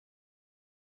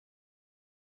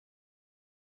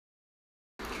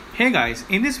Hey guys,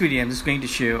 in this video I'm just going to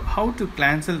show how to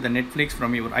cancel the Netflix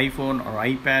from your iPhone or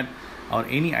iPad or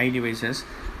any iDevices.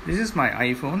 This is my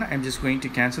iPhone. I'm just going to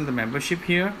cancel the membership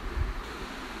here.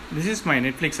 This is my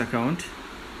Netflix account.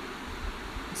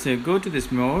 So go to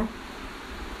this more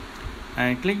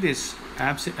and click this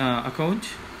apps account.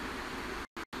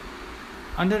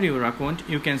 Under your account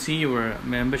you can see your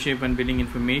membership and billing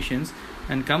informations,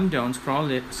 and come down,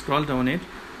 scroll down it,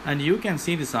 and you can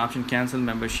see this option, cancel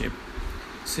membership.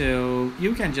 So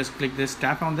you can just click this,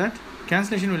 tap on that.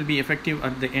 Cancellation will be effective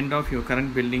at the end of your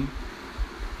current billing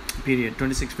period,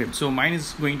 26th February. So mine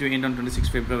is going to end on 26th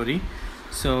February.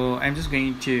 So I'm just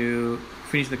going to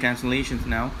finish the cancellations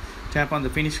now. Tap on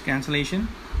the finish cancellation.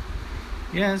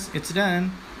 Yes, it's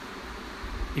done.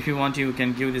 If you want, you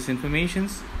can give this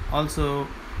informations. Also,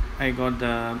 I got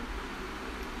the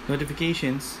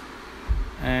notifications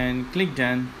and click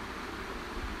done.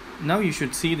 Now you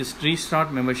should see this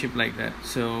restart membership like that.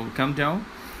 So come down,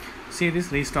 see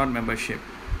this restart membership.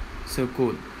 So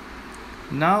cool.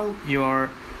 Now your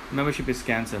membership is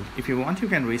cancelled. If you want, you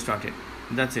can restart it.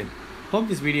 That's it. Hope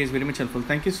this video is very much helpful.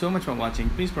 Thank you so much for watching.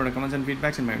 Please provide comments and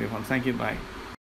feedbacks in my video form. Thank you. Bye.